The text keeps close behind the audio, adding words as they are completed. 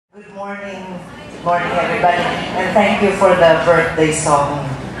Good morning, everybody, and thank you for the birthday song.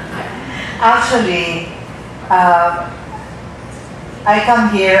 Actually, I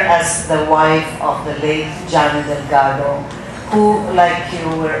come here as the wife of the late Johnny Delgado, who, like you,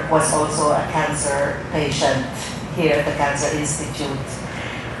 was also a cancer patient here at the Cancer Institute.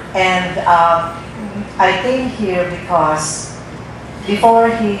 And I came here because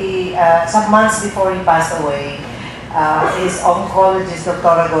some months before he passed away, his oncologist,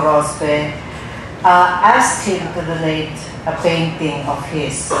 Dr. Gorospe, asked him to donate a painting of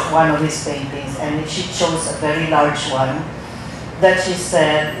one of his paintings, and she chose a very large one that she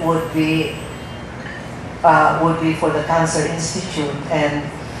said would be for the Cancer Institute, and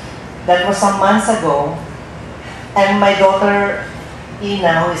that was some months ago. And my daughter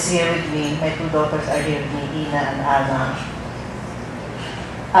Ina, who is here with me, my two daughters are here with me, Ina and Ana,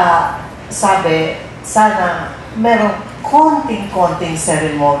 sabi, sana merong konting-konting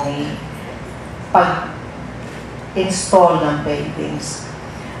ceremony pag-install ng paintings.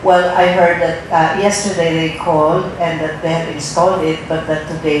 Well, I heard that yesterday they called and that they had installed it, but that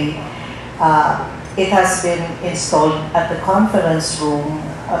today it has been installed at the conference room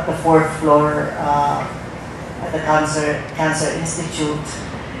at the 4th floor at the Cancer Institute.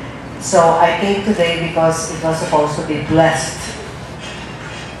 So I came today because it was supposed to be blessed.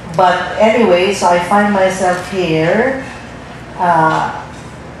 But anyway, so I find myself here,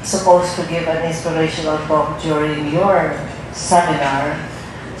 supposed to give an inspirational talk during your seminar.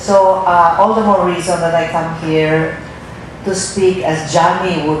 So all the more reason that I come here to speak as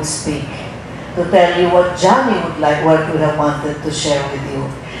Johnny would speak, to tell you what Johnny would have wanted to share with you.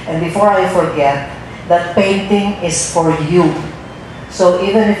 And before I forget, that painting is for you. So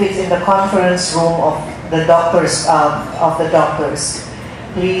even if it's in the conference room of the doctors,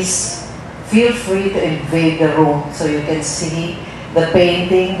 please feel free to invade the room so you can see the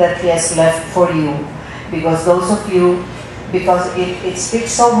painting that he has left for you. Because it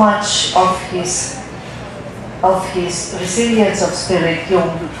speaks so much of his resilience of spirit.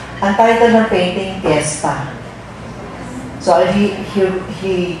 Ang title ng painting, Fiesta. So he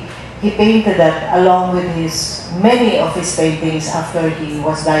painted that along with many of his paintings after he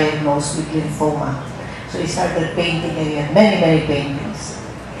was diagnosed with lymphoma. So he started painting again, many paintings.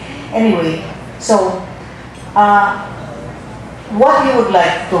 Anyway, so what he would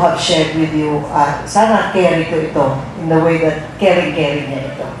like to have shared with you, sana carry ko ito in the way that caring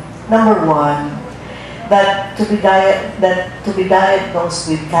niya ito. Number one, that to be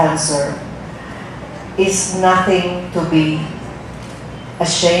diagnosed with cancer is nothing to be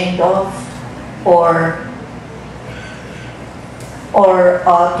ashamed of or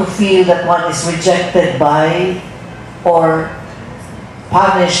to feel that one is rejected by or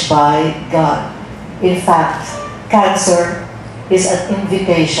punished by God. In fact, cancer is an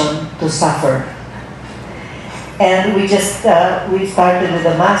invitation to suffer. And we started with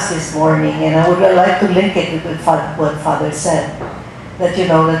the Mass this morning, and I would like to link it with what Father said, that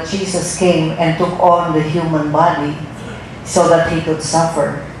that Jesus came and took on the human body so that he could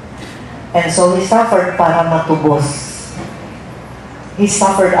suffer. And so he suffered para matubos. He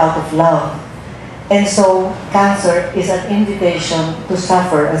suffered out of love. And so cancer is an invitation to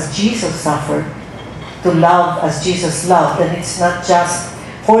suffer as Jesus suffered, to love as Jesus loved. And it's not just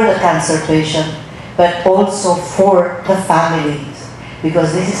for the cancer patient, but also for the families,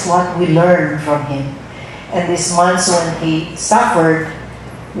 because this is what we learn from him. And these months when he suffered,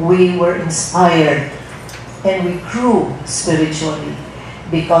 we were inspired and we grew spiritually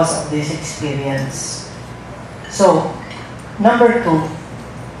because of this experience. So, number two,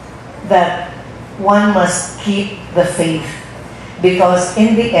 that one must keep the faith, because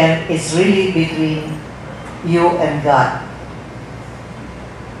in the end, it's really between you and God.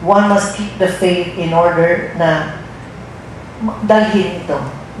 One must keep the faith in order na dalhin ito,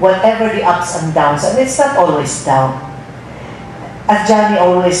 whatever the ups and downs, and it's not always down. As Johnny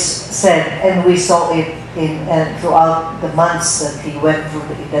always said, and we saw it throughout the months that he went through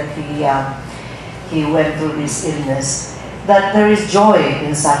this illness, that there is joy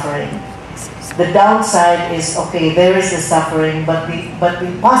in suffering. The downside is, okay, there is the suffering, but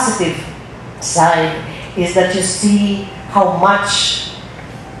the positive side is that you see how much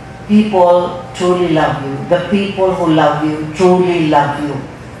people truly love you. The people who love you truly love you,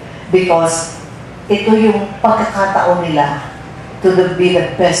 because ito yung pagkakataon nila to be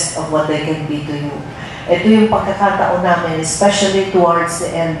the best of what they can be to you. Ito yung pagkakataon namin, especially towards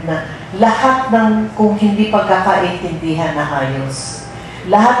the end, na lahat ng kung hindi pagkakaintindihan na ayos.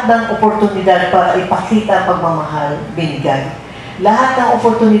 Lahat ng oportunidad para ipakita pagmamahal, binigay. Lahat ng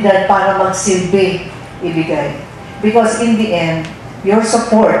oportunidad para magsilbi, ibigay. Because in the end, your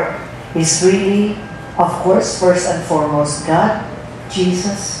support is really, of course, first and foremost, God,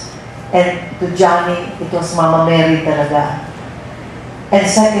 Jesus, and to Johnny, it was Mama Mary talaga. And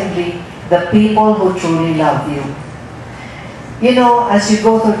secondly, the people who truly love you. You know, as you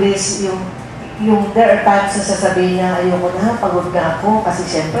go through this, there are times na sasabihin niya, ayoko na, pagod na ako, kasi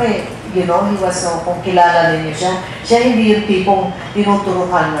siyempre, you know, he was, kung kilala ninyo siya, siya hindi yung tipong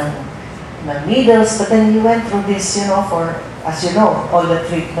tinuturukan ng needles, but then he went through this, you know, for, as you know, all the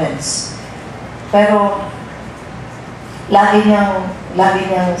treatments. Pero, lagi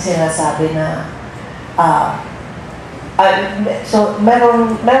niyang sinasabi na, so,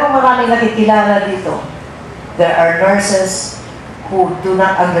 meron maraming nakikilala dito. There are nurses who do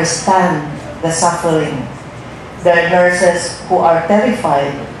not understand the suffering. There are nurses who are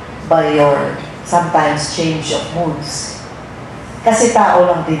terrified by your sometimes change of moods. Kasi tao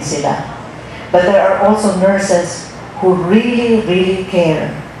lang din sila. But there are also nurses who really, really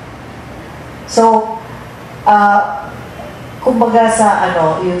care. So, kumbaga sa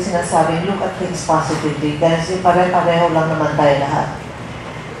yung sinasabi, look at things positively. Kasi pare-pareho lang naman tayo lahat.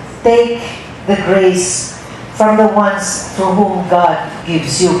 Take the grace from the ones through whom God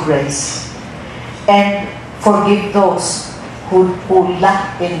gives you grace. And forgive those who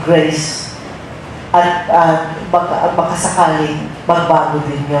lack in grace. At baka sakaling magbago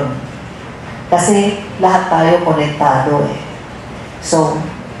din yun. Kasi lahat tayo konektado eh. So,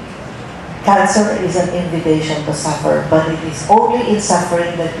 cancer is an invitation to suffer, but it is only in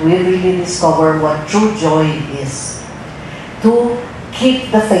suffering that we really discover what true joy is. To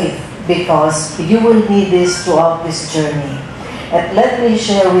keep the faith, because you will need this throughout this journey. And let me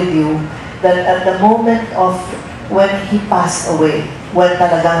share with you that at the moment of when he passed away, when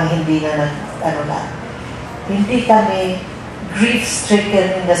talagang hindi na hindi kami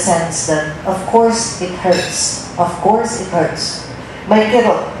grief-stricken in the sense that, of course, it hurts. Of course, it hurts. May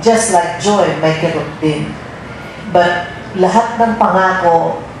kirot, just like joy, may kirot din. But lahat ng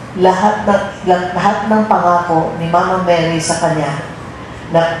pangako ni Mama Mary sa kanya,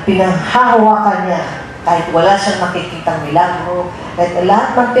 na pinanghahawakan niya, kahit wala siyang nakikitang milagro, kahit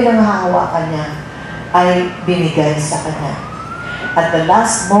lahat ng pinanghahawakan niya, ay binigay sa kanya. At the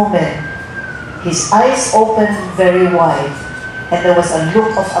last moment, his eyes opened very wide, and there was a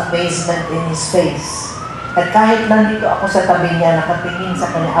look of amazement in his face. At kahit nandito ako sa tabi niya, nakatingin sa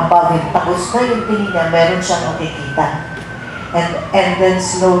kanya, above him, tapos na yung tingin niya, meron siyang nakikita. And then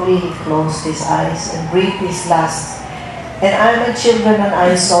slowly he closed his eyes and breathed his last. And I, my children and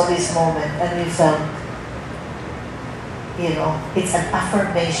I saw this moment, and we felt, you know, it's an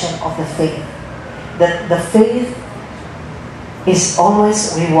affirmation of the faith. That the faith is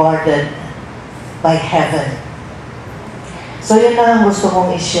always rewarded by heaven. So yun na ang gusto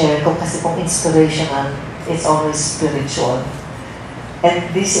kong i-share, kasi kung inspirational, it's always spiritual. And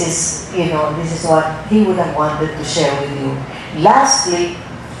this is, you know, this is what he would have wanted to share with you. Lastly,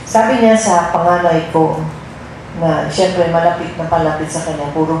 sabi niya sa panganay ko, na siyempre malapit na palapit sa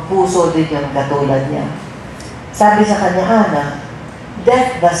kanya, puro puso din yung katulad niya. Sabi sa kanya, Ana,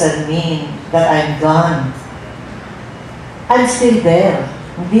 death doesn't mean that I'm gone. I'm still there.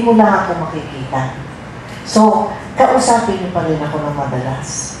 Hindi mo lang ako makikita. So, kausapin niyo pa rin ako ng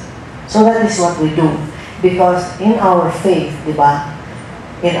madalas. So that is what we do. Because in our faith, di ba,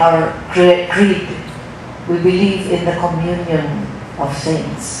 in our creed, we believe in the communion of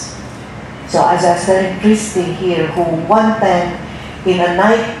saints. So as I was telling Christy here, who one time, in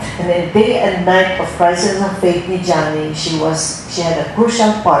a day and night of crisis of faith ni Johnny, she had a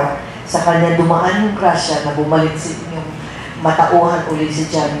crucial part sa kanya dumaan yung grasya na bumalik yung matauhan uli si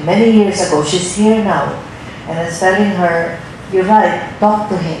Johnny. Many years ago, she's here now. And I was telling her, you're right, talk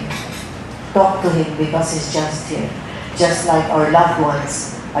to him. Talk to him because he's just here. Just like our loved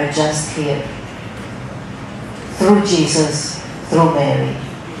ones are just here. Through Jesus, through Mary.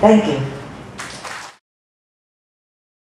 Thank you.